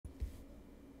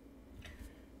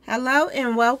Hello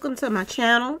and welcome to my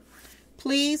channel.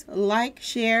 Please like,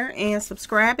 share, and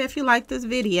subscribe if you like this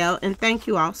video, and thank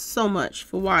you all so much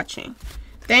for watching.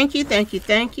 Thank you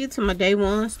to my day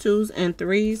ones, twos, and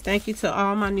threes. Thank you to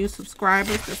all my new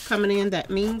subscribers that's coming in.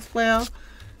 That means well.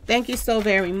 Thank you so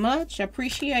very much. I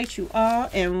appreciate you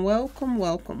all, and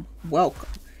welcome.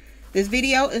 This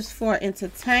video is for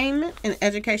entertainment and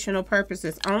educational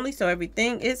purposes only, so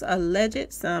everything is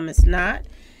alleged, some is not.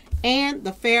 And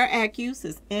the fair accuse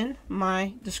is in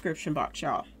my description box,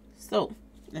 y'all. So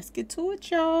let's get to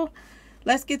it, y'all.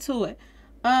 Let's get to it.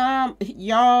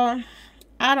 Y'all,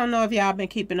 I don't know if y'all been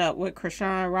keeping up with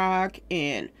Chrisean Rock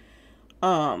and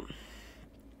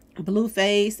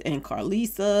BlueFace and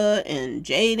Carlisa and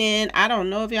Jaden. I don't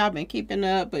know if y'all been keeping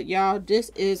up, but y'all, this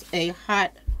is a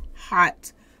hot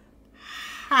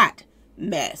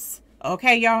mess.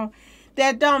 Okay, y'all?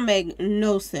 That don't make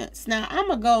no sense. Now, I'm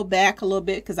going to go back a little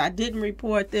bit because I didn't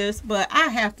report this, but I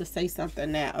have to say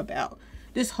something now about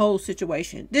this whole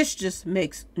situation. This just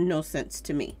makes no sense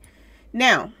to me.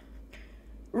 Now,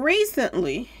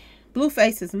 recently,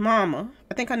 BlueFace's mama,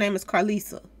 I think her name is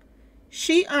Carlisa,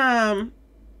 she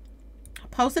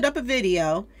posted up a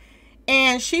video,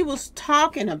 and she was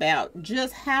talking about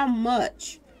just how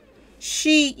much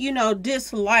she,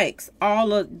 dislikes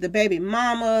all of the baby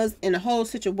mamas and the whole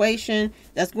situation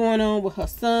that's going on with her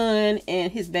son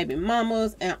and his baby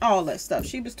mamas and all that stuff.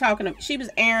 She was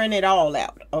airing it all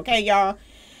out. Okay, y'all?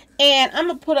 And I'm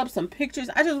going to put up some pictures.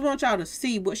 I just want y'all to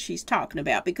see what she's talking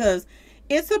about, because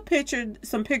it's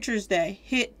some pictures that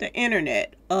hit the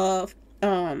internet of,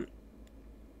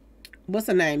 what's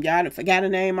her name? Y'all forgot her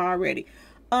name already.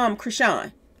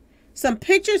 Chrisean. Some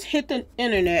pictures hit the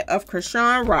internet of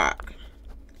Chrisean Rock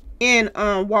in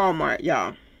Walmart,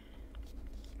 y'all.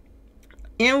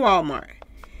 In Walmart.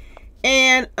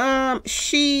 And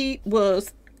she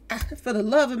was, for the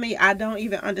love of me, I don't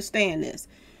even understand this.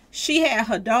 She had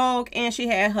her dog and she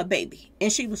had her baby.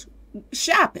 And she was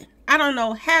shopping. I don't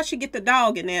know how she get the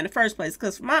dog in there in the first place,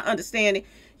 because from my understanding,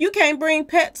 you can't bring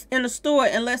pets in the store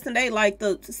unless they like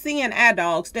the seeing eye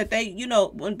dogs that they,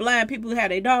 when blind people have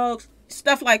their dogs,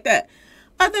 stuff like that.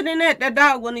 Other than that, that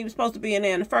dog wasn't even supposed to be in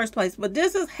there in the first place. But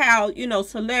this is how,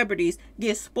 celebrities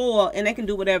get spoiled and they can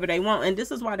do whatever they want. And this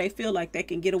is why they feel like they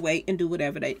can get away and do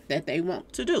whatever that they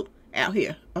want to do out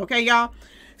here. Okay, y'all?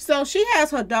 So she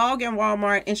has her dog in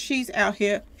Walmart and she's out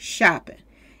here shopping.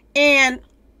 And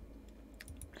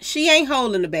she ain't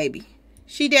holding the baby.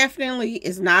 She definitely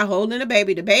is not holding the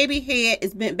baby. The baby head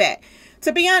is bent back.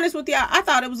 To be honest with y'all, I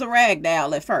thought it was a rag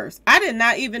doll at first. I did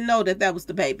not even know that was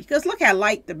the baby. Because look how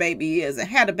light the baby is and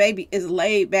how the baby is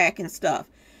laid back and stuff.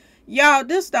 Y'all,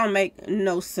 this don't make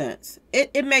no sense.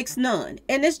 It makes none.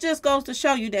 And this just goes to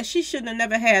show you that she shouldn't have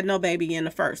never had no baby in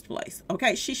the first place.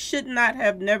 Okay? She should not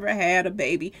have never had a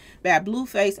baby by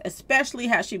BlueFace, especially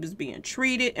how she was being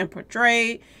treated and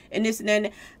portrayed and this and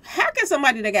that. How can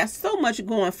somebody that got so much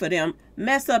going for them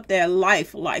mess up their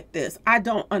life like this? I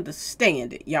don't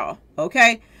understand it, y'all.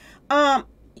 Okay?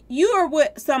 You are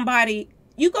with somebody,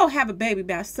 you go have a baby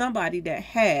by somebody that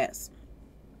has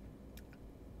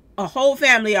a whole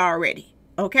family already,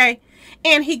 okay?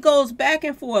 And he goes back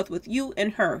and forth with you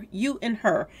and her,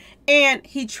 and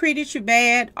he treated you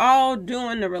bad all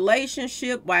during the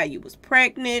relationship while you was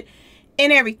pregnant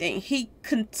and everything. He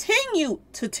continued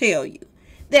to tell you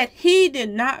that he did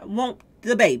not want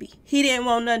the baby. He didn't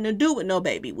want nothing to do with no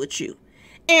baby with you.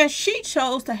 And she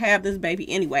chose to have this baby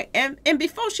anyway. And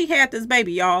before she had this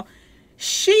baby, y'all,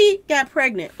 she got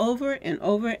pregnant over and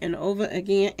over and over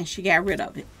again, and she got rid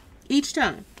of it each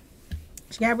time.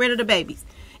 She got rid of the babies.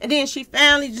 And then she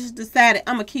finally just decided,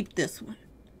 I'm going to keep this one.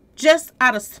 Just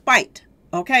out of spite.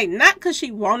 Okay? Not because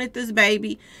she wanted this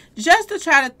baby. Just to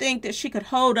try to think that she could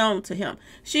hold on to him.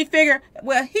 She figured,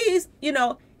 well, he's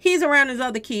around his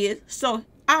other kids, so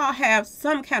I'll have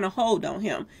some kind of hold on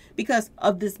him because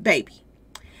of this baby.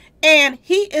 And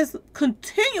he is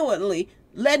continually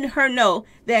letting her know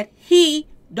that he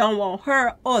don't want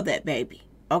her or that baby.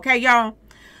 Okay, y'all?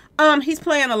 He's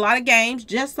playing a lot of games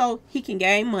just so he can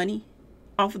gain money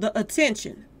off of the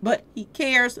attention. But he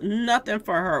cares nothing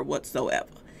for her whatsoever.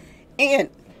 And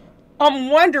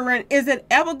I'm wondering, is it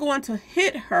ever going to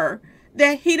hit her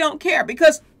that he don't care?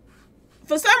 Because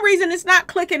for some reason, it's not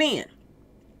clicking in.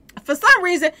 For some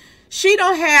reason, she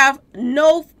don't have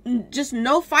no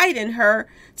fight in her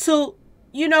to,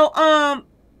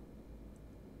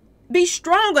 be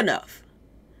strong enough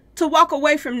to walk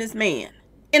away from this man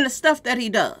and the stuff that he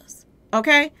does.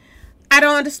 Okay? I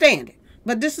don't understand it.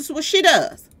 But this is what she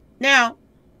does. Now,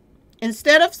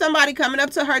 instead of somebody coming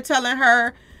up to her telling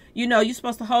her, you're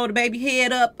supposed to hold the baby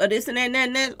head up or this and that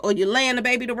and that, or you're laying the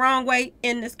baby the wrong way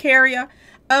in this carrier,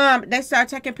 They started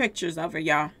taking pictures of her,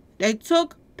 y'all. They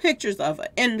took pictures of her.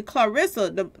 And Clarissa,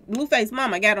 the BlueFace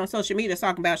mama, got on social media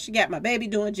talking about she got my baby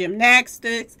doing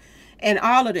gymnastics and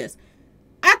all of this.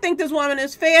 I think this woman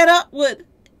is fed up with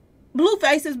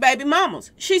BlueFace's baby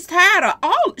mamas. She's tired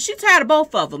of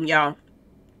both of them, y'all.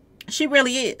 She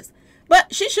really is.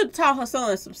 But she should have taught her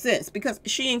son some sense, because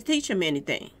she ain't teach him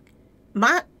anything.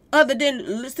 Other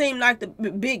than seem like the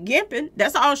big gimping,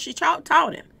 that's all she taught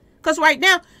him. Because right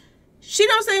now, she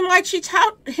don't seem like she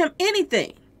taught him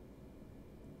anything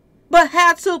but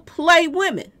how to play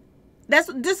women. This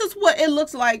is what it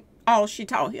looks like. All she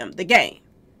taught him, the game.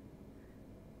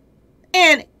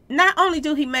 And not only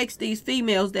do he makes these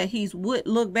females that he's would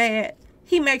look bad,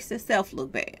 he makes himself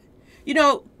look bad. You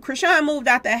know, Chrisean moved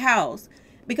out that house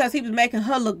because he was making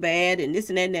her look bad, and this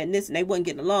and that and that and this, and they wasn't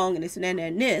getting along, and this and that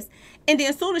and this. And then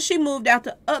as soon as she moved out,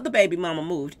 the other baby mama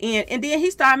moved in, and then he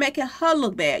started making her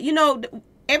look bad. You know,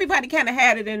 everybody kind of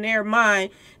had it in their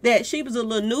mind that she was a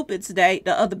little noopid today,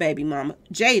 the other baby mama,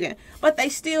 Jaden. But they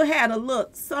still had a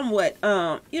look somewhat,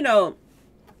 you know,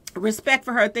 respect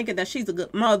for her, thinking that she's a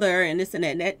good mother and this and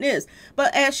that and that and this.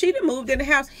 But as she done moved in the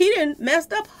house, he done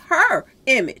messed up her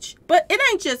image. But it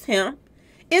ain't just him.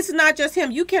 It's not just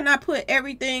him. You cannot put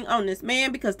everything on this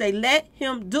man, because they let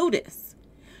him do this.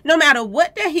 No matter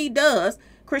what that he does,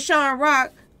 Chrisean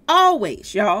Rock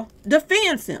always, y'all,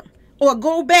 defends him or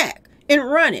go back and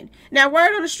running. Now,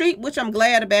 word on the street, which I'm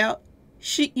glad about,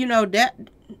 she, you know, that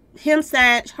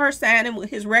her signing with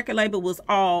his record label was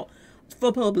all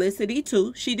for publicity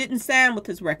too. She didn't sign with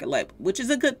his record label, which is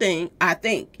a good thing, I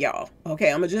think, y'all. Okay,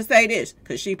 I'm gonna just say this,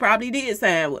 because she probably did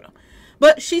sign with him,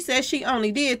 but she said she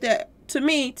only did that to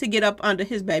me to get up under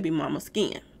his baby mama's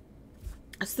skin.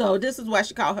 So this is why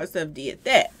she called herself did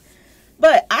that.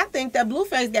 But I think that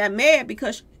BlueFace got mad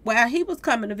because while he was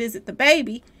coming to visit the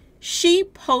baby, she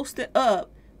posted up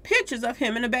pictures of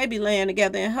him and the baby laying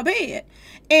together in her bed.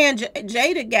 And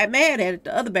Jada got mad at it,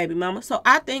 the other baby mama. So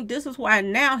I think this is why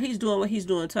now he's doing what he's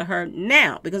doing to her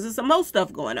now, because there's some more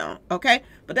stuff going on. Okay,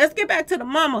 but let's get back to the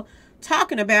mama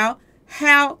talking about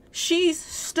how she's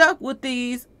stuck with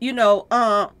these, you know,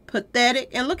 pathetic.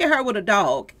 And look at her with a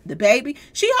dog, the baby.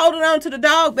 She holding on to the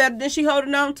dog better than she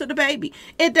holding on to the baby.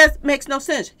 It just makes no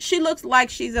sense. She looks like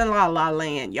she's in La La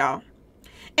Land, y'all.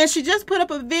 And she just put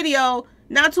up a video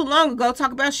not too long ago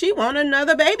talking about she want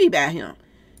another baby by him.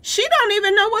 She don't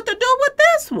even know what to do with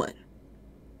this one.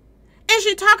 And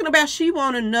she talking about she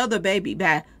want another baby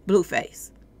by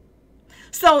BlueFace.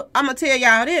 So I'm going to tell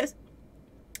y'all this.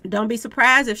 Don't be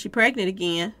surprised if she pregnant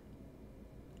again.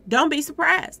 Don't be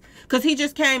surprised. Because he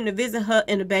just came to visit her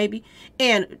and the baby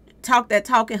and talked that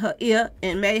talk in her ear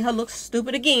and made her look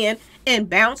stupid again and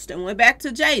bounced and went back to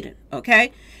Jaden.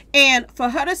 Okay? And for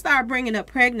her to start bringing up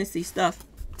pregnancy stuff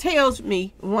tells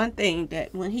me one thing,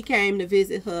 that when he came to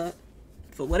visit her,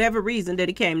 for whatever reason that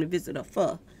he came to visit her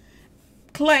for,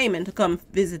 claiming to come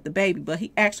visit the baby, but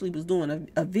he actually was doing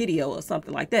a video or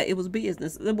something like that. It was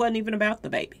business. It wasn't even about the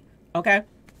baby. Okay?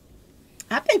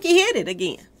 I think he hit it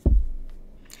again.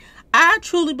 I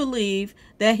truly believe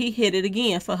that he hit it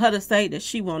again for her to say that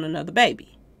she want another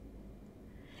baby.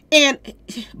 And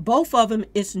both of them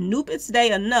is Nupid's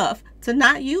Day enough to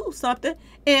not use something,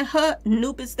 and her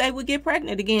Nupid's Day would get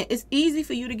pregnant again. It's easy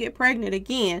for you to get pregnant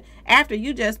again after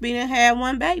you just been and had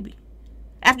one baby.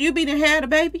 After you been and had a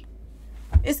baby,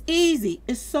 it's easy.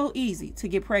 It's so easy to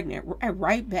get pregnant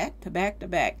right back to back to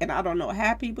back. And I don't know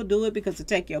how people do it, because it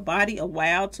take your body a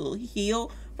while to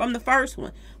heal from the first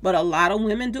one. But a lot of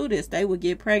women do this. They will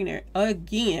get pregnant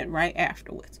again right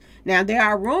afterwards. Now, there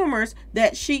are rumors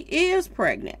that she is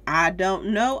pregnant. I don't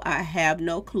know. I have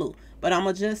no clue. But I'm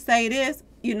going to just say this.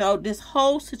 You know, this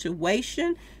whole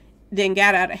situation then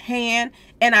got out of hand.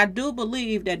 And I do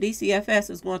believe that DCFS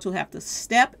is going to have to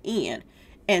step in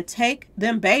and take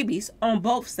them babies on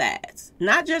both sides.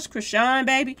 Not just Chrisean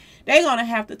baby. They're going to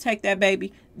have to take that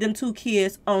baby, them two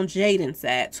kids, on Jaden's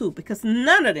side too. Because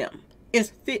none of them is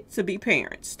fit to be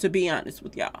parents, to be honest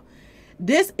with y'all.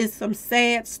 This is some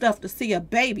sad stuff to see a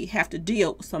baby have to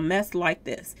deal with some mess like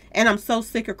this. And I'm so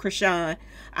sick of Chrisean.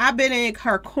 I've been in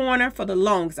her corner for the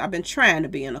longest. I've been trying to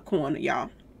be in a corner, y'all.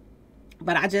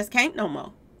 But I just can't no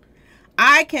more.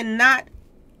 I cannot,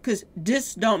 because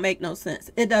this don't make no sense.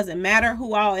 It doesn't matter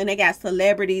who all, and they got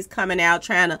celebrities coming out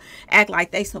trying to act like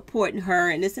they supporting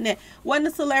her and this and that. Wasn't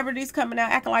the celebrities coming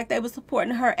out acting like they were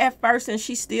supporting her at first, and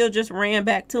she still just ran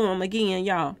back to him again,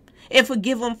 y'all, and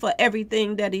forgive him for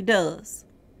everything that he does?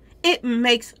 It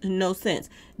makes no sense.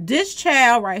 This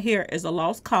child right here is a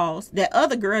lost cause. That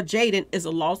other girl, Jaden, is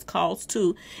a lost cause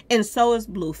too, and so is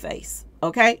BlueFace.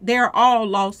 Okay, they're all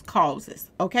lost causes.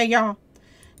 Okay, y'all.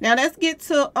 Now let's get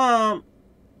to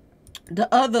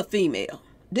the other female.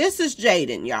 This is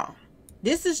Jaden, y'all.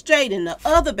 This is Jaden, the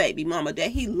other baby mama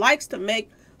that he likes to make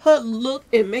her look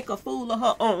and make a fool of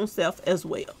her own self as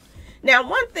well. Now,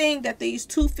 one thing that these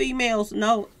two females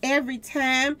know, every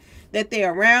time that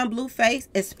they're around BlueFace,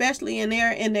 especially in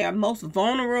their most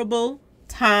vulnerable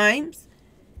times,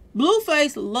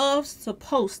 BlueFace loves to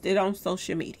post it on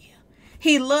social media.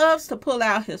 He loves to pull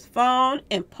out his phone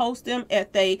and post them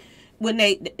when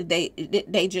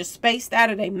they just spaced out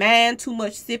of their mind, too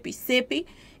much sippy.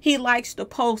 He likes to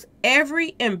post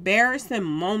every embarrassing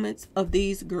moments of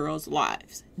these girls'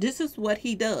 lives. This is what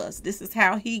he does. This is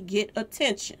how he get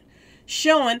attention,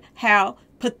 showing how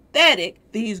pathetic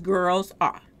these girls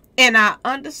are. And I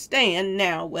understand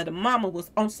now where the mama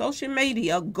was on social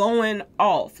media going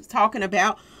off, talking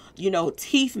about,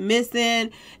 teeth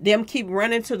missing, them keep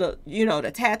running to the,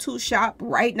 the tattoo shop,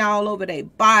 writing all over their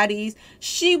bodies.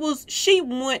 She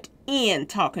went in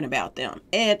talking about them,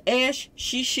 and as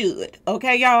she should.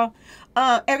 Okay, y'all.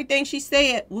 Everything she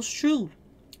said was true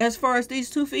as far as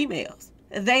these two females.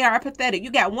 They are pathetic.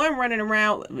 You got one running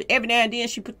around every now and then.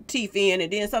 She put the teeth in,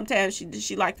 and then sometimes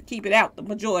she like to keep it out the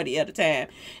majority of the time.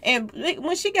 And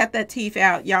when she got that teeth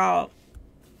out, y'all,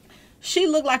 she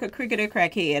looked like a cricketer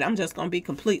crackhead. I'm just going to be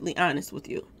completely honest with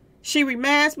you. She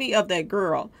reminds me of that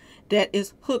girl that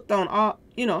is hooked on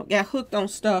got hooked on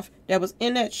stuff that was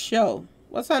in that show.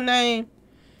 What's her name?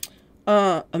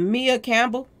 Amia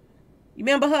Campbell. You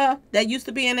remember her? That used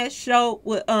to be in that show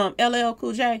with LL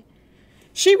Cool J.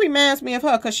 She reminds me of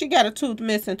her because she got a tooth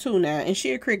missing too now. And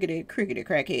she a cricketer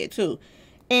crackhead too.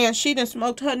 And she done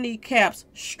smoked her kneecaps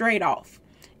straight off.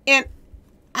 And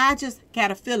I just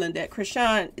got a feeling that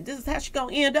Chrisean, this is how she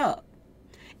gonna end up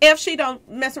if she don't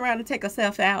mess around and take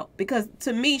herself out. Because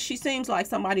to me, she seems like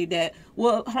somebody that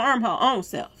will harm her own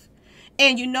self.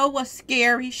 And you know what's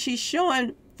scary? She's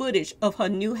showing footage of her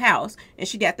new house, and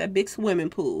she got that big swimming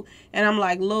pool. And I'm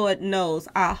like, Lord knows,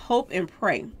 I hope and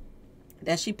pray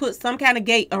that she puts some kind of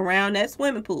gate around that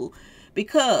swimming pool.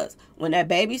 Because when that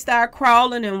baby start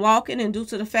crawling and walking, and due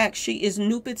to the fact she is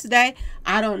Nupid today,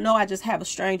 I don't know, I just have a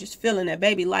strangest feeling that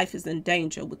baby life is in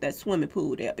danger with that swimming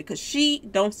pool there. Because she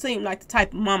don't seem like the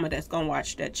type of mama that's going to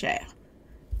watch that child.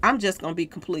 I'm just going to be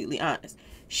completely honest.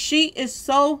 She is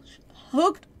so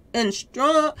hooked and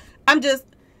strung.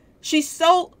 She's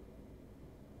so,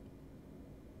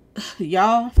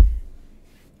 y'all.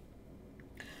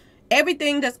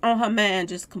 Everything that's on her mind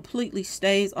just completely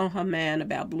stays on her mind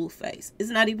about BlueFace. It's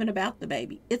not even about the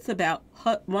baby. It's about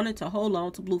her wanting to hold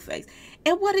on to BlueFace.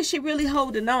 And what is she really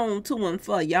holding on to him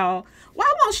for, y'all? Why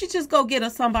won't she just go get her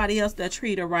somebody else that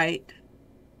treat her right?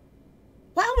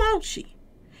 Why won't she?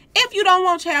 If you don't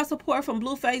want child support from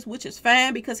BlueFace, which is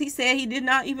fine because he said he did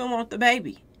not even want the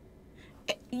baby.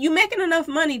 You making enough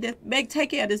money to take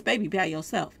care of this baby by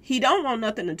yourself. He don't want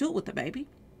nothing to do with the baby.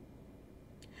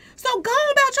 So go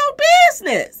about your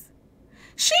business.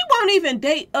 She won't even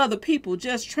date other people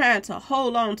just trying to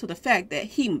hold on to the fact that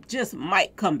he just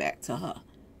might come back to her.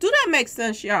 Do that make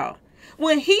sense, y'all?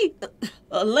 When he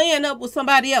laying up with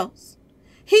somebody else,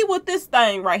 he with this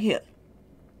thing right here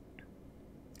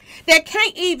that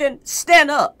can't even stand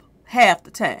up half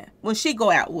the time when she go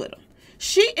out with him.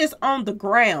 She is on the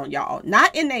ground, y'all,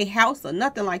 not in a house or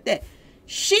nothing like that.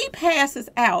 She passes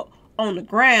out on the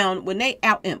ground when they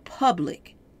out in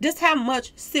public. This how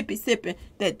much sipping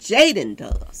that Jaden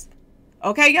does.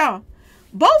 Okay, y'all?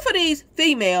 Both of these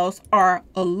females are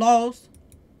a lost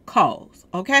cause.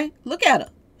 Okay? Look at her.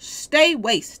 Stay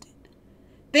wasted.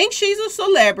 Think she's a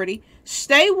celebrity.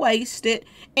 Stay wasted.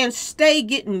 And stay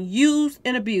getting used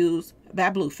and abused by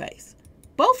BlueFace.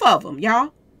 Both of them,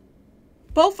 y'all.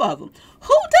 Both of them.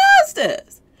 Who does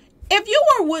this? If you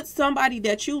are with somebody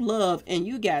that you love and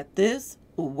you got this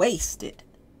wasted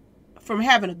from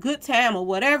having a good time or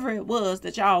whatever it was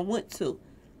that y'all went to,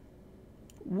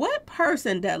 what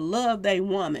person that loved a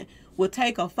woman would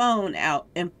take a phone out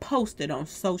and post it on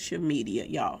social media,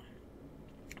 y'all?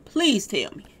 Please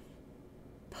tell me.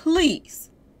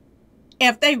 Please.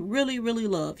 If they really, really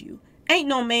love you, ain't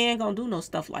no man gonna do no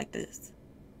stuff like this.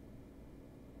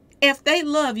 If they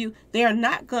love you, they're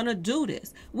not gonna do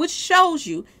this, which shows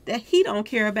you that he don't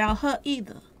care about her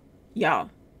either, y'all.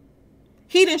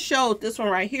 He done showed this one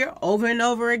right here over and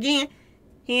over again.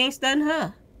 He ain't studying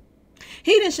her.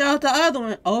 He done showed the other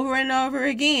one over and over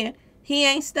again. He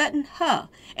ain't studying her.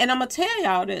 And I'm going to tell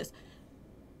y'all this.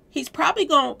 He's probably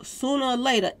going to, sooner or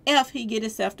later, if he get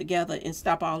himself together and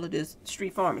stop all of this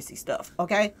street pharmacy stuff,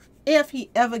 okay? If he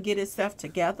ever get himself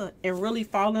together and really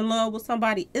fall in love with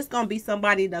somebody, it's going to be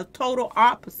somebody the total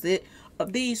opposite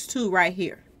of these two right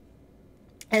here.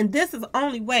 And this is the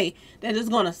only way that is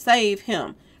going to save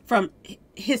him from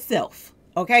himself,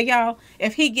 Okay, y'all?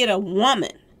 If he get a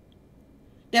woman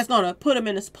that's going to put him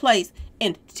in his place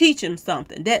and teach him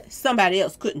something that somebody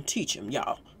else couldn't teach him,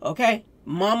 y'all. Okay?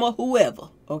 Mama, whoever.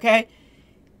 Okay?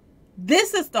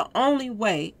 This is the only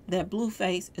way that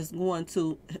BlueFace is going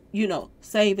to,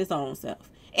 save his own self.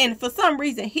 And for some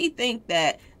reason, he think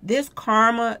that this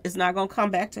karma is not going to come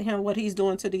back to him, what he's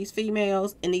doing to these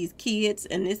females and these kids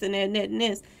and this and that and that and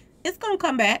this. It's going to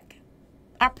come back.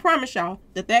 I promise y'all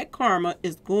that karma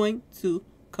is going to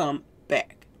come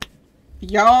back.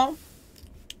 Y'all,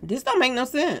 this don't make no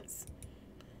sense.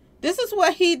 This is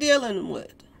what he dealing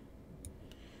with.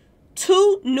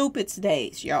 2 Nupits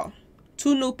days, y'all.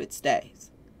 2 Nupits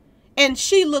days. And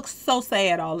she looks so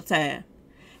sad all the time.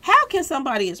 How can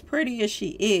somebody as pretty as she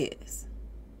is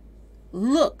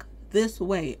look this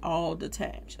way all the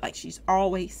time? Like she's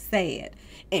always sad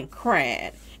and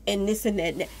crying and this and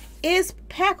that and that. Is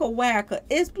Pack-A-Whacker,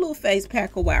 is BlueFace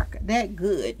Pack-A-Whacker that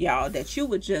good, y'all, that you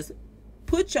would just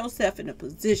put yourself in a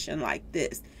position like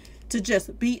this to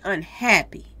just be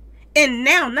unhappy? And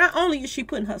now, not only is she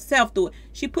putting herself through it,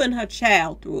 she putting her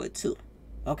child through it too.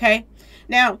 Okay?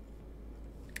 Now,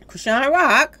 Chrisean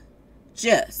Rock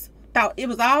just thought it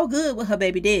was all good with her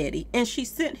baby daddy, and she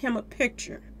sent him a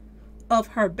picture of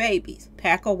her babies,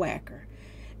 Pack-A-Whacker.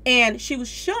 And she was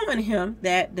showing him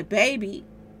that the baby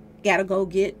gotta go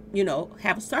get,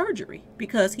 have a surgery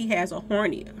because he has a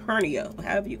hernia,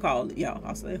 however you call it, y'all.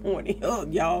 I'll say hernia. Oh,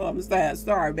 y'all, I'm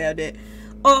sorry about that.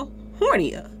 A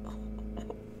hernia.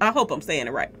 I hope I'm saying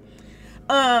it right.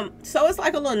 So it's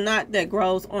like a little knot that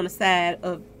grows on the side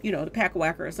of, the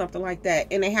Pack-A-Whacker or something like that.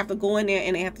 And they have to go in there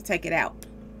and they have to take it out.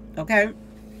 Okay?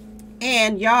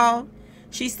 And y'all,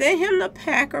 she sent him the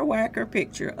Pack-A-Whacker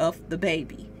picture of the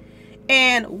baby.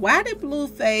 And why did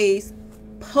BlueFace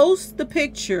post the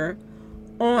picture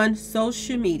on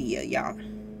social media, y'all?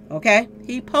 Okay?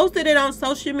 He posted it on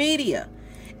social media.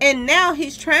 And now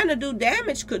he's trying to do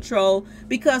damage control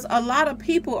because a lot of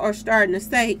people are starting to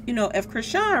say, if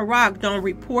Chrisean Rock don't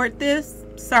report this,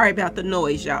 sorry about the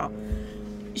noise, y'all.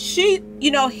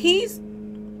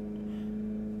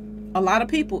 A lot of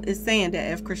people is saying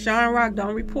that if Chrisean Rock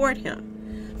don't report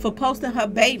him for posting her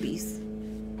babies,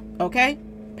 okay,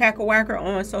 Pack-A-Whacker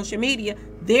on social media,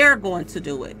 they're going to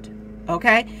do it.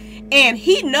 Okay? And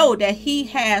he know that he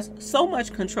has so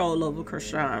much control over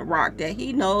Chrisean Rock that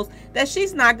he knows that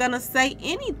she's not going to say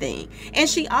anything. And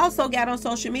she also got on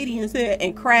social media and said,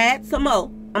 and cried some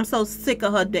more. I'm so sick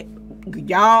of her.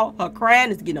 Y'all, her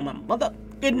crying is getting on my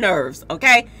motherfucking nerves.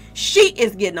 Okay? She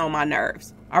is getting on my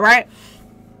nerves. All right?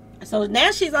 So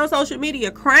now she's on social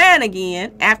media crying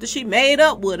again after she made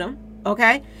up with him.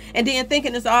 Okay? And then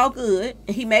thinking it's all good.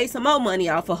 And he made some more money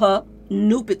off of her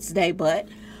Nupits Day, but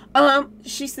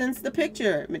she sends the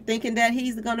picture thinking that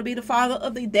he's going to be the father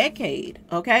of the decade.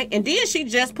 Okay? And then she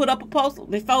just put up a post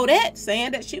before that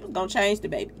saying that she was going to change the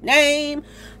baby name.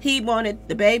 He wanted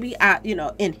the baby out,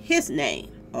 in his name.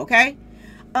 Okay?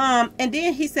 And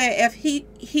then he said if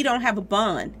he don't have a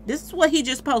bond. This is what he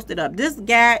just posted up. This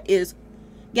guy is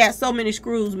got so many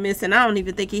screws missing. I don't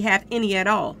even think he have any at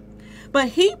all. But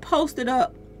he posted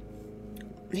up.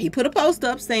 He put a post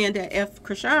up saying that if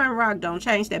Chrisean Rock don't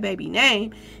change that baby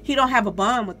name, he don't have a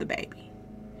bond with the baby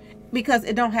because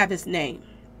it don't have his name.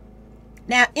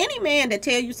 Now, any man that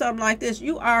tell you something like this,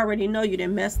 you already know you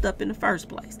done messed up in the first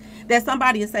place. That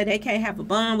somebody will say they can't have a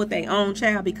bond with their own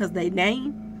child because they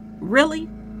name. Really?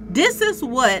 This is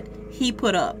what he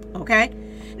put up, okay?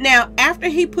 Now, after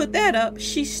he put that up,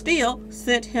 she still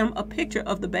sent him a picture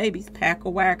of the baby's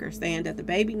Pack-A-Whacker saying that the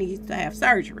baby needs to have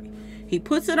surgery. He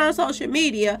puts it on social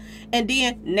media, and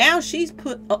then now she's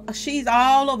she's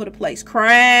all over the place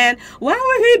crying. Why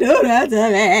would he do that to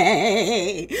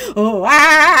me? Oh,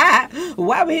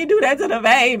 why would he do that to the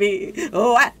baby?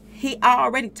 Oh, he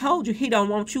already told you he don't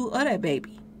want you or that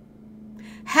baby.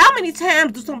 How many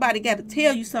times do somebody got to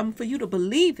tell you something for you to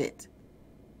believe it?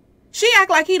 She act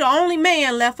like he the only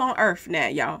man left on earth now,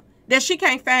 y'all. That she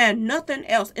can't find nothing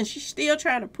else. And she's still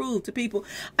trying to prove to people,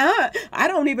 I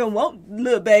don't even want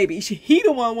little baby. He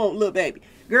the one want little baby.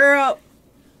 Girl,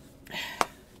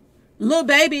 little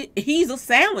baby, he's a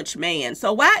sandwich man.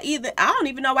 So I don't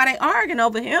even know why they arguing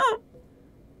over him.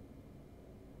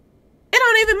 It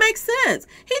don't even make sense.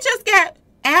 He just got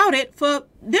outed for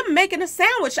them making a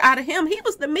sandwich out of him. He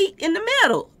was the meat in the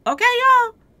middle. Okay,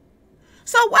 y'all?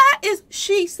 So why is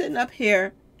she sitting up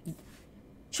here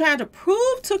trying to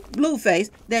prove to BlueFace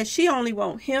that she only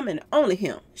want him and only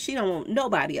him? She don't want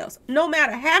nobody else. No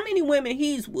matter how many women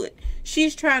he's with,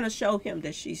 she's trying to show him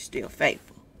that she's still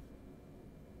faithful.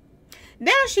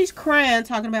 Now she's crying,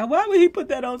 talking about, why would he put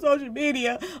that on social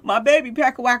media? My baby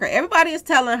Pack-A-Whacker. Everybody is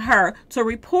telling her to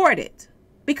report it.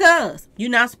 Because you're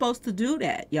not supposed to do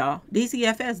that, y'all.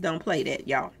 DCFS don't play that,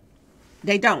 y'all.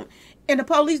 They don't. And the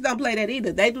police don't play that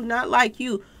either. They do not like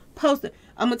you posting.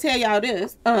 I'm going to tell y'all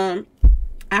this.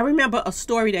 I remember a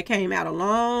story that came out a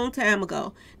long time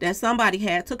ago that somebody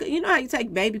had took. You know how you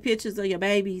take baby pictures of your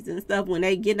babies and stuff when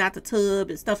they getting out the tub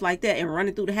and stuff like that and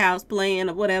running through the house playing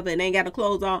or whatever and they ain't got the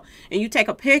clothes on and you take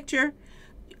a picture.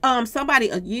 Somebody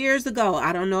years ago,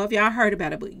 I don't know if y'all heard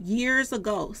about it, but years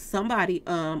ago, somebody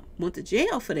went to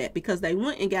jail for that because they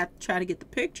went and tried to get the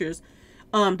pictures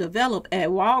developed at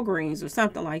Walgreens or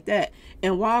something like that.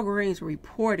 And Walgreens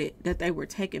reported that they were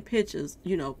taking pictures,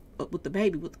 you know, with the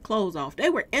baby with the clothes off.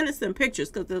 They were innocent pictures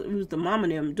because it was the mom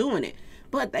and them doing it.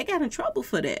 But they got in trouble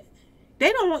for that.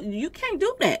 They don't want, you can't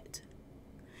do that.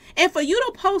 And for you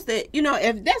to post it, you know,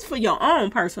 if that's for your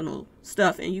own personal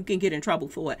stuff and you can get in trouble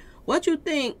for it, what you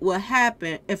think will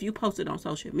happen if you post it on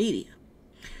social media?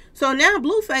 So now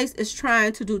BlueFace is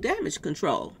trying to do damage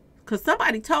control because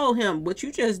somebody told him what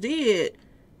you just did,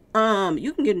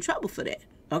 you can get in trouble for that.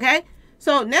 Okay?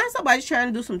 So now somebody's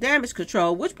trying to do some damage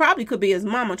control, which probably could be his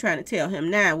mama trying to tell him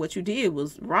now what you did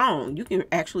was wrong. You can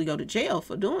actually go to jail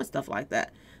for doing stuff like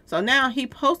that. So now he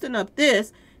posting up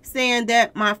this saying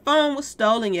that my phone was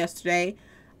stolen yesterday.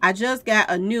 I just got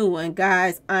a new one,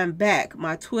 guys. I'm back.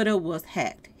 My Twitter was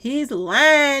hacked. He's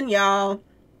lying, y'all.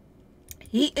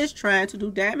 He is trying to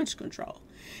do damage control.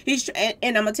 And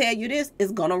I'm gonna tell you this,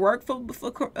 it's gonna work for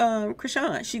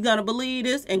Chrisean. She's gonna believe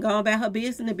this and go about her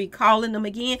business and be calling them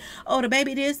again. Oh, the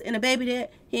baby this and the baby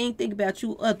that. He ain't think about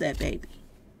you or that baby.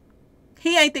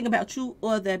 He ain't thinking about you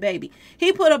or that baby.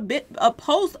 He put a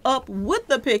post up with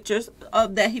the pictures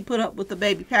of that he put up with the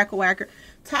baby packer-whacker,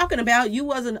 talking about you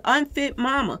was an unfit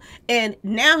mama. And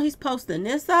now he's posting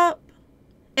this up.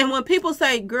 And when people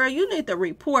say, girl, you need to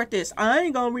report this, I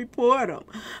ain't gonna report him.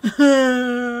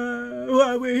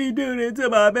 Why would he do this to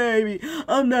my baby?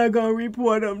 I'm not gonna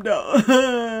report him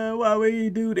though. Why would he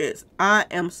do this? I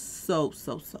am so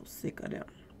sick of them.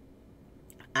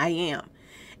 I am.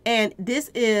 And this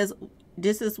is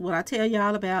what I tell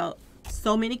y'all about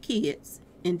so many kids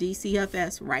in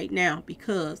DCFS right now,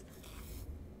 because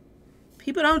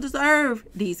people don't deserve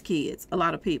these kids. A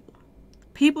lot of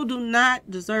people do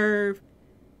not deserve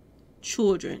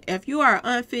children. If you are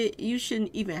unfit, you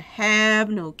shouldn't even have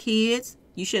no kids.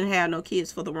 You shouldn't have no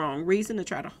kids for the wrong reason, to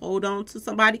try to hold on to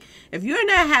somebody. If you're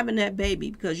not having that baby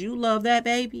because you love that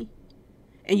baby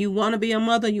and you want to be a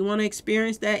mother, you want to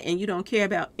experience that, and you don't care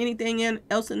about anything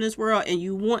else in this world, and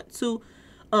you want to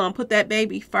put that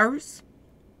baby first,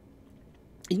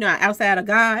 you know, outside of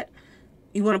God,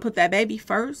 you want to put that baby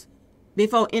first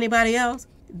before anybody else,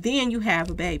 then you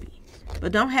have a baby.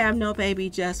 But don't have no baby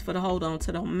just for to hold on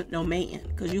to no man,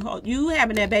 because you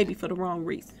having that baby for the wrong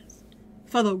reasons.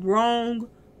 For the wrong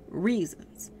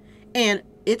reasons. And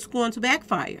it's going to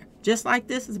backfire. Just like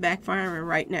this is backfiring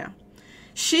right now.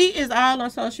 She is all on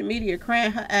social media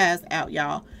crying her eyes out,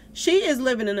 y'all. She is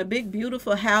living in a big,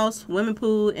 beautiful house, swimming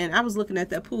pool. And I was looking at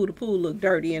that pool. The pool looked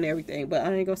dirty and everything. But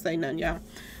I ain't going to say nothing,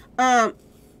 y'all.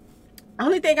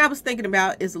 Only thing I was thinking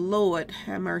about is, Lord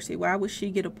have mercy, why would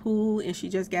she get a pool and she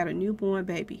just got a newborn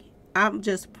baby? I'm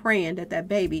just praying that that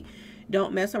baby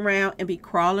don't mess around and be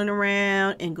crawling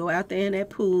around and go out there in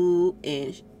that pool.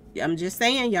 And I'm just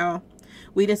saying, y'all,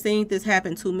 we done seen this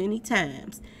happen too many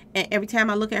times. And every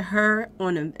time I look at her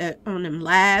on them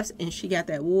lives and she got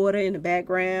that water in the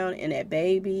background and that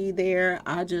baby there,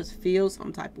 I just feel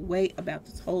some type of way about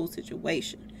this whole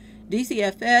situation.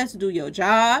 DCFS, do your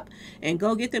job and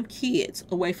go get them kids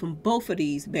away from both of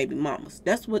these baby mamas.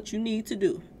 That's what you need to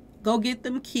do. Go get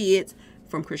them kids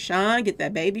from Chrisean. Get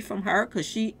that baby from her, because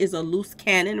she is a loose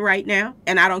cannon right now.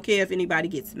 And I don't care if anybody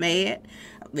gets mad.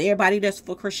 Everybody that's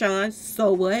for Chrisean,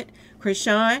 so what?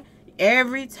 Chrisean,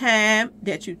 every time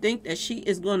that you think that she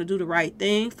is going to do the right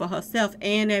thing for herself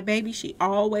and that baby, she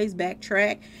always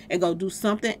backtrack and go do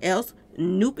something else.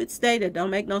 Stupid state that don't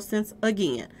make no sense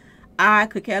again. I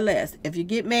could care less. If you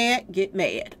get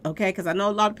mad, okay? Because I know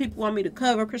a lot of people want me to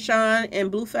cover Chrisean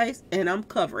and BlueFace, and I'm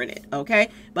covering it, okay?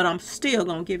 But I'm still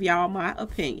going to give y'all my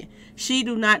opinion. She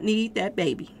do not need that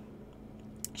baby.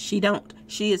 She don't.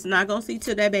 She is not going to see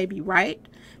to that baby, right?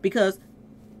 Because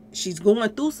she's going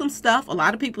through some stuff. A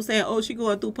lot of people saying, oh, she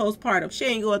going through postpartum. She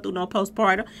ain't going through no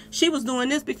postpartum. She was doing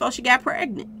this before she got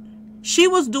pregnant. She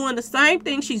was doing the same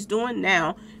thing she's doing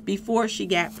now before she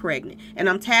got pregnant. And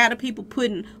I'm tired of people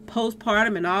putting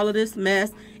postpartum and all of this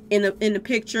mess in the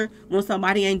picture when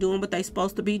somebody ain't doing what they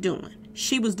supposed to be doing.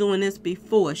 She was doing this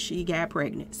before she got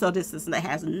pregnant. So this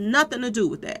has nothing to do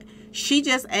with that. She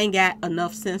just ain't got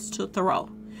enough sense to throw.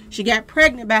 She got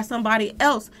pregnant by somebody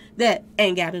else that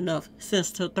ain't got enough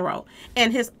sense to throw.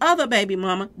 And his other baby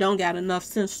mama don't got enough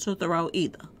sense to throw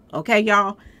either. Okay,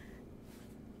 y'all?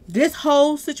 This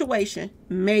whole situation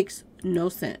makes no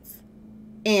sense.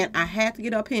 And I had to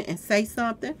get up here and say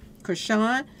something.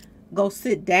 Chrisean, go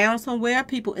sit down somewhere.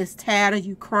 People is tired of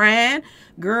you crying.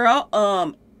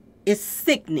 Girl, it's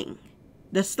sickening,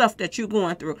 the stuff that you're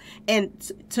going through.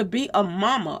 And to be a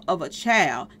mama of a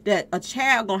child that a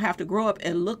child gonna have to grow up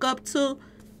and look up to,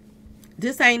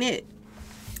 this ain't it.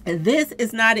 And this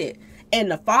is not it. And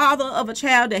the father of a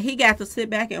child that he got to sit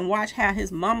back and watch how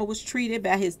his mama was treated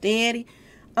by his daddy,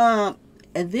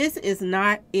 this is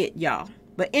not it, y'all.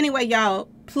 But anyway, y'all,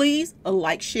 please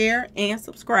like, share, and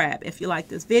subscribe if you like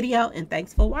this video. And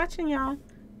thanks for watching, y'all.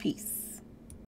 Peace.